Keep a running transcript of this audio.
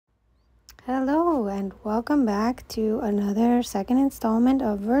Hello and welcome back to another second installment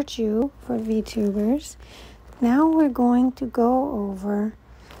of VIRTU for VTubers. Now we're going to go over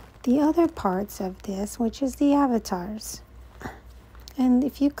the other parts of this, which is the avatars. And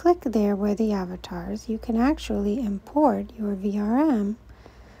if you click there where the avatars, you can actually import your VRM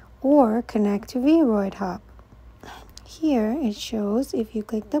or connect to VRoid Hub. Here it shows if you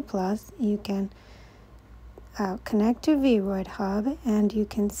click the plus, you can connect to VRoid Hub, and you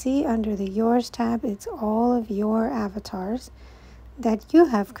can see under the Yours tab, it's all of your avatars that you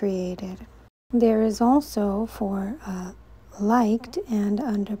have created. There is also for liked and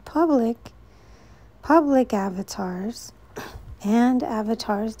under public avatars and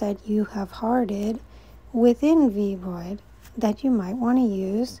avatars that you have hearted within VRoid that you might want to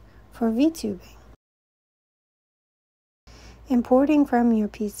use for VTubing. Importing from your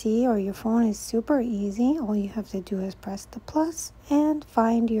PC or your phone is super easy. All you have to do is press the plus and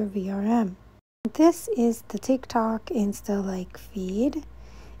find your VRM. This is the TikTok Insta-like feed,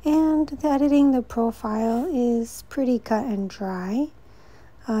 and editing the profile is pretty cut and dry.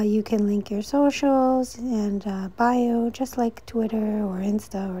 You can link your socials and bio just like Twitter or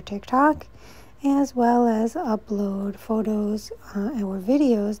Insta or TikTok, as well as upload photos or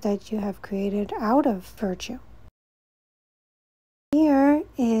videos that you have created out of VIRTU. Here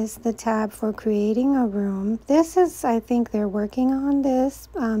is the tab for creating a room. This is, I think they're working on this.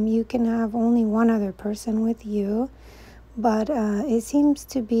 You can have only one other person with you, but it seems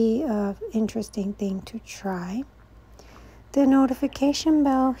to be an interesting thing to try. The notification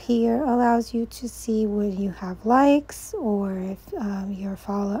bell here allows you to see when you have likes, or if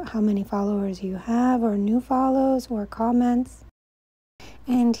how many followers you have, or new follows or comments.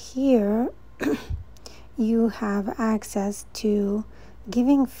 And here you have access to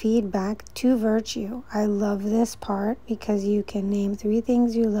giving feedback to VIRTU. I love this part because you can name 3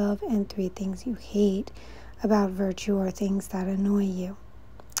 things you love and 3 things you hate about VIRTU, or things that annoy you.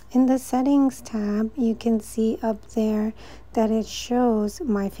 In the settings tab, you can see up there that it shows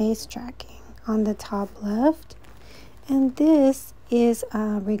my face tracking on the top left, and this is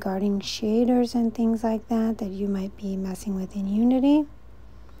regarding shaders and things like that you might be messing with in Unity.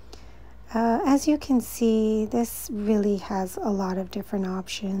 As you can see, this really has a lot of different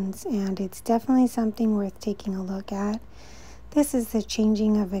options, and it's definitely something worth taking a look at. This is the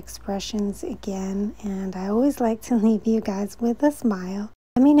changing of expressions again, and I always like to leave you guys with a smile.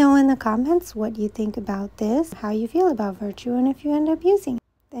 Let me know in the comments what you think about this, how you feel about VIRTU, and if you end up using it.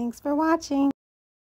 Thanks for watching.